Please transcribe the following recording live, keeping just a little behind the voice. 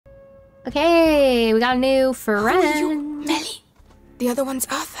Okay, we got a new friend. Who are you? Melly. The other one's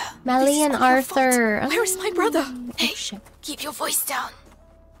Arthur. Melly and Arthur. Where is my brother? Hey, shit. keep your voice down.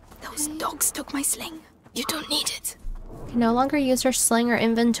 Those dogs took my sling. You don't need it. Can no longer use her sling or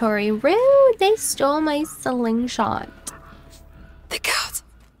inventory. Rude! They stole my slingshot. The guard.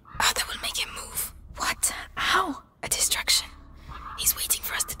 Arthur will make him move. What? How? A distraction. He's waiting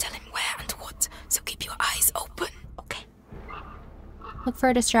for us to tell him where and what, so keep your eyes open. Okay. Look for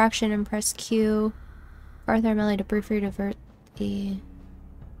a distraction and press Q. Arthur and Melly to briefly divert the...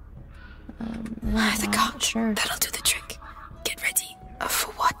 the guard. Sure. That'll do the trick. Get ready.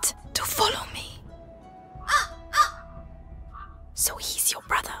 For what? To follow me. So he's your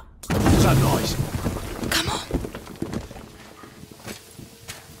brother. What's that noise? Come on.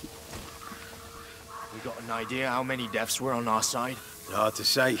 We got an idea how many deaths were on our side? Hard to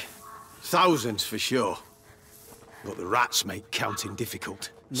say. Thousands for sure. But the rats make counting difficult.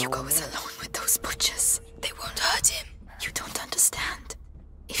 Hugo is alone with those butchers. They won't hurt him. You don't understand.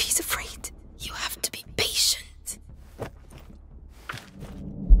 If he's afraid, you have to be patient.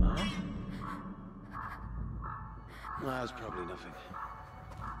 Huh? That's probably nothing.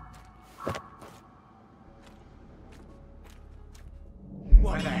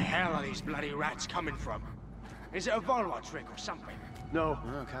 Where the hell are these bloody rats coming from? Is it a Valois trick or something? No,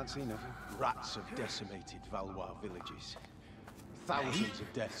 can't see nothing. Rats have decimated Valois villages. Thousands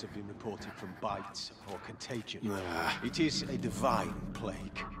of deaths have been reported from bites or contagion. It is a divine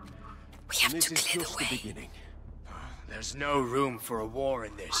plague. We have And to this is clear just the way. the beginning. There's no room for a war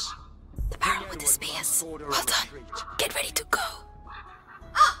in this. The barrel with the spears. Well done. Get ready to go.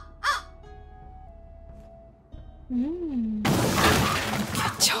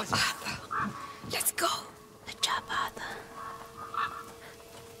 Good job, Arthur. Let's go. Good job, Arthur.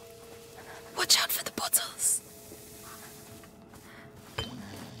 Watch out for the bottles.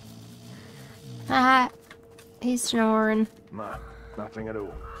 Ah, he's snoring. No, nothing at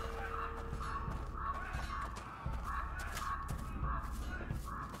all.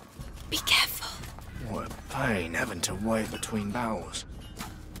 Be careful. What a pain having to wait between battles.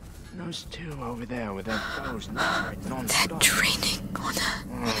 And those two over there with their bows non-stop. They're training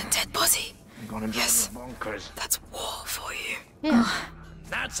on a dead body. Gonna drive Yes. them bonkers. That's war for you. Yeah.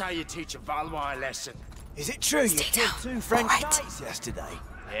 That's how you teach a Valois a lesson. Is it true you Stay killed down. 2 French All right. knights yesterday?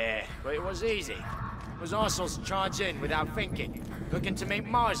 Yeah, but it was easy. It was assholes charge in without thinking, looking to make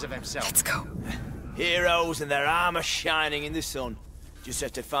Mars of themselves. Let's go. Heroes and their armor shining in the sun. Just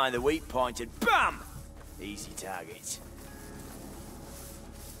have to find the weak point and BAM! Easy targets.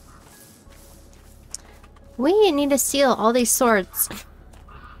 We need to steal all these swords.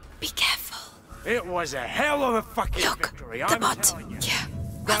 Be careful. It was a hell of a fucking Look, victory, the I'm bot. telling you. Yeah,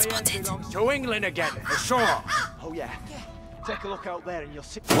 well Diane spotted. belongs to England again, for sure. Oh yeah. Take a look out there and you'll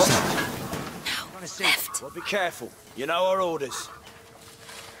see. Now, see. left. Well, be careful. You know our orders.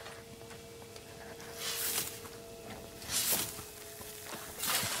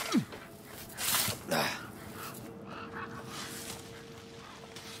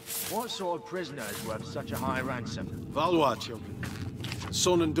 What sort of prisoner is worth such a high ransom? Valois children.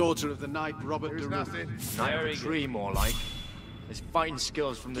 Son and daughter of the knight Robert de Roux. Knight of a tree, more like. His fighting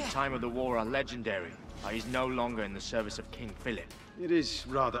skills from the time of the war are legendary. He's no longer in the service of King Philip. It is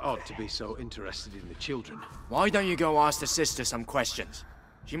rather odd to be so interested in the children. Why don't you go ask the sister some questions?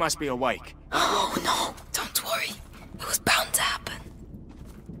 She must be awake. Oh no, don't worry. It was bound to happen.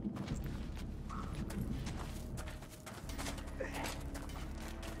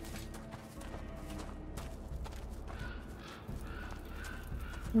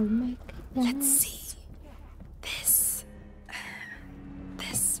 Oh my goodness. Let's see. This.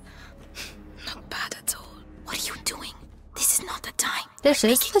 Not bad at all. What are you doing? This is not the time. This We're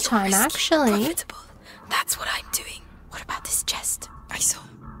is making the your time, risk actually. Profitable. That's what I'm doing. What about this chest? I saw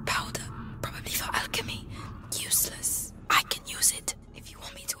powder, probably for alchemy. Useless. I can use it. If you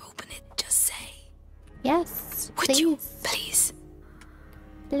want me to open it, just say. Yes, Would please. you, please?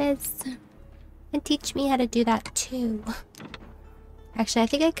 Please. And teach me how to do that too. Actually, I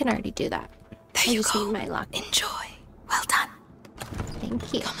think I can already do that. There I you just go. need my luck. Enjoy. Well done.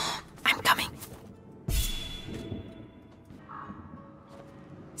 Thank you. Come on, I'm coming.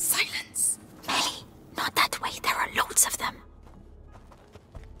 Silence. Melly, not that way. There are loads of them.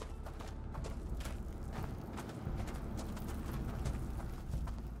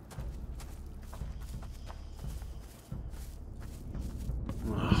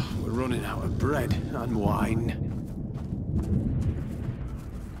 We're running out of bread and wine.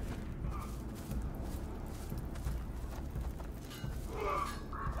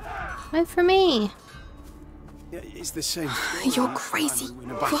 Wait for me. It's the same. You're crazy.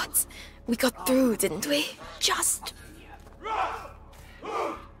 What? We got through, didn't we? Just.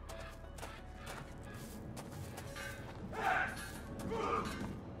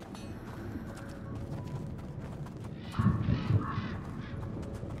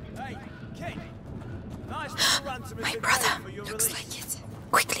 Hey, King! Nice little ransom My has been brother. paid for your Looks release. like it.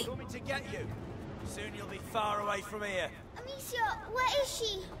 Quickly. Coming to get you. Soon you'll be far away from here. Amicia, where is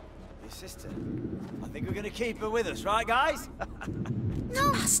she? Your sister. I think we're gonna keep her with us, right, guys?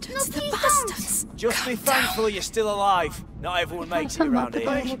 No, Bastards, no, the please bastards. Just be thankful you're still alive. Not everyone makes it Some around here.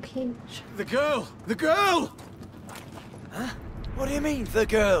 little cage. The girl! The girl! What do you mean, the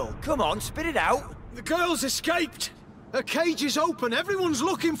girl? Come on, spit it out. The girl's escaped! Her cage is open. Everyone's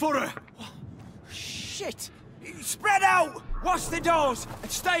looking for her. Shit! Spread out! Watch the doors and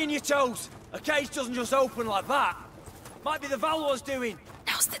stay on your toes. A cage doesn't just open like that. Might be the Valor's doing.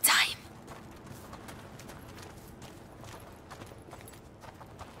 Now's the time.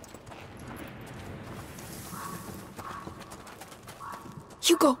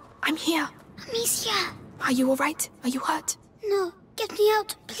 Hugo, I'm here. Amicia! Are you alright? Are you hurt? No, get me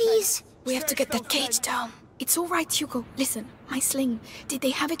out, please. We have to get that cage down. It's alright, Hugo. Listen, my sling. Did they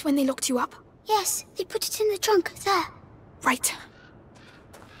have it when they locked you up? Yes, they put it in the trunk, there. Right.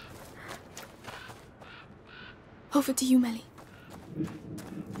 Over to you, Melly.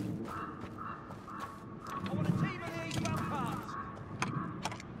 I want a team of these vampires.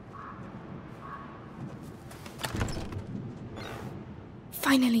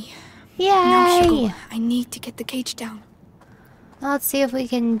 Finally. Now, Yay! Hugo, I need to get the cage down. Let's see if we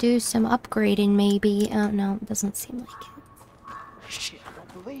can do some upgrading, maybe. Oh, no, it doesn't seem like it. Shit, I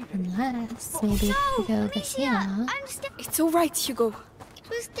don't believe it. Unless, maybe if we go over Amicia, here. I'm scared. It's alright, Hugo. It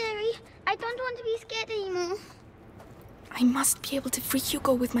was scary. I don't want to be scared anymore. I must be able to free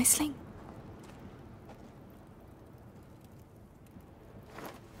Hugo with my sling.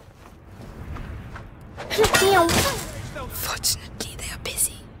 Fortunately, they are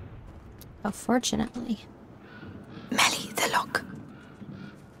busy. Oh, fortunately. Melly, the lock.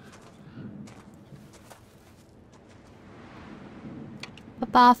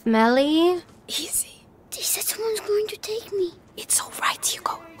 Up off, Melly. Easy. They said someone's going to take me. It's alright,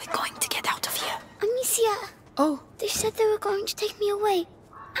 Hugo. We're going to get out of here. Amicia, Oh, they said they were going to take me away.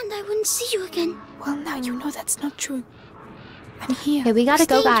 And I wouldn't see you again. well, now you know that's not true. I'm here. Okay, we gotta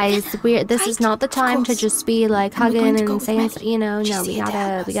go, staying guys. together, This is right? not the time to course. just be like And we're going hugging to go and with saying, Maggie. you know, She's no, we here to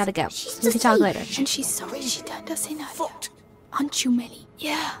help gotta us. go. She's We can talk asleep. later. And she's sorry she turned us in earlier. Aren't you, Melly?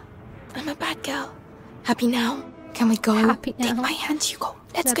 Yeah. I'm a bad girl. Happy now? Can we go? Happy Take now. my hand, Hugo.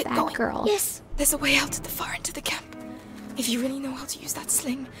 Let's The get bad going. girl. Yes. There's a way out at the far end of the camp. If you really know how to use that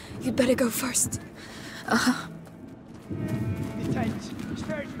sling, you'd better go first. Detect.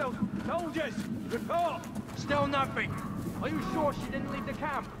 Stay still. Soldiers, report. Still nothing. Are you sure she didn't leave the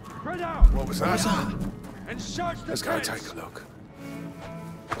camp? Spread out What was that? and search the Let's go tents. take a look.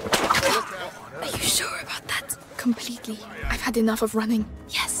 Are you sure about that? Completely. I've had enough of running.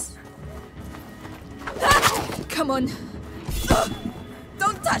 Yes. Come on.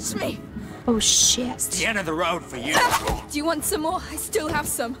 Don't touch me! Oh, shit. The end of the road for you. Do you want some more? I still have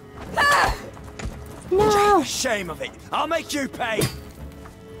some. No. Shame of it. I'll make you pay.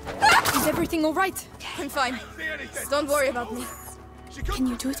 Is everything all right? I'm fine. Don't worry about me. Can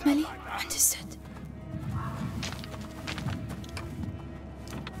you do it, Melly? Understood.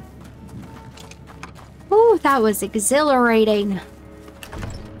 Ooh, that was exhilarating.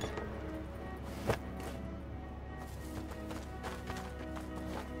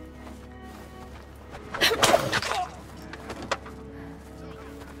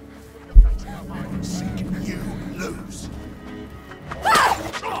 You lose.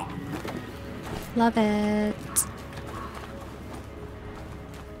 Love it.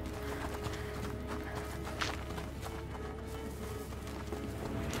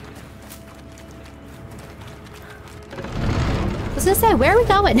 I was gonna say, where are we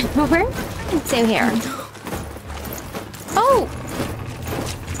going? Where are we going to here? Oh!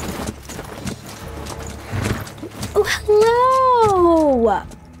 Oh, hello!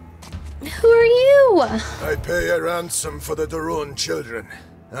 Who are you? I pay a ransom for the Darun children,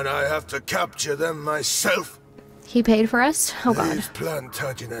 and I have to capture them myself. He paid for us? Oh god. These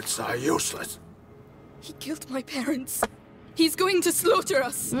Plantagenets are useless. He killed my parents. He's going to slaughter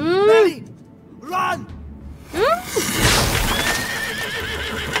us. Melly, run!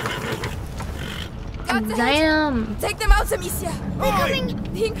 Damn. Take them out, Amicia. Hey, The it's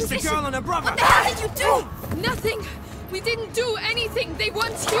the Inquisition. girl and her brother. What the hell did you do? Nothing. We didn't do anything. They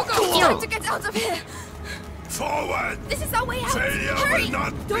want Hugo. We have to get out of here. Forward! This is our way out. Failure Hurry. will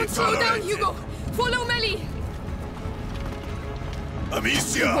not be Don't slow down, tolerated. Hugo. Follow Melly.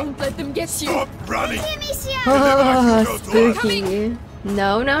 Amicia! Won't let them get you. Stop running! Amicia! Oh, spooky.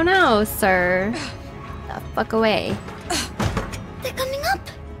 No, no, no, sir. The fuck away. They're coming up!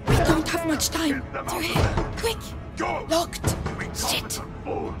 We don't have much time. They're here. Quick. Go! Locked. Shit.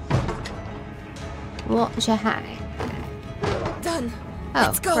 What you high? Done. Oh,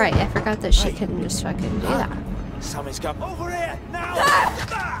 Let's go. right. I forgot that she couldn't just fucking do that. Sammy's come over here now.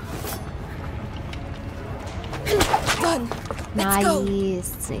 Done. Let's go.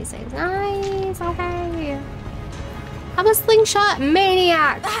 Nice. Nice. Okay. I'm a slingshot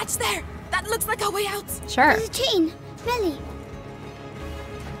maniac. The hatch there. That looks like our way out. Sure. There's a chain. Melly.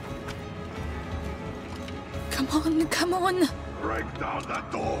 Come on, come on. Break down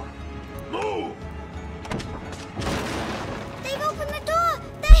that door! Move! They've opened the door!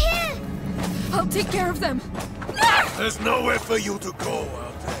 They're here! I'll take care of them. There's nowhere for you to go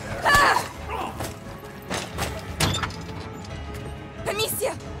out there.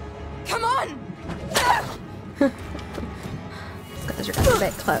 Amicia, come on. These guys are getting a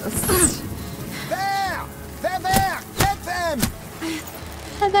bit close. There! They're there! Get them!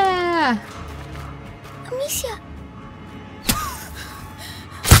 Ta-da! Amicia!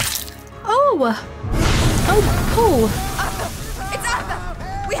 Oh! Oh! It's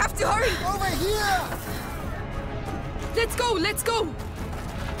Arthur. We have to hurry. Over here! Let's go. Let's go.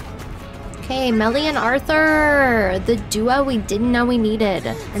 Okay, Melly and Arthur! The duo we didn't know we needed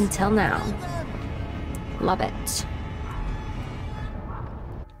until now. Love it.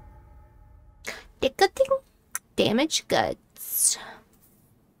 Ticketing damaged goods.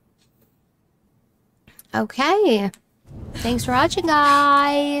 Okay. Thanks for watching,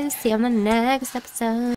 guys. See you on the next episode.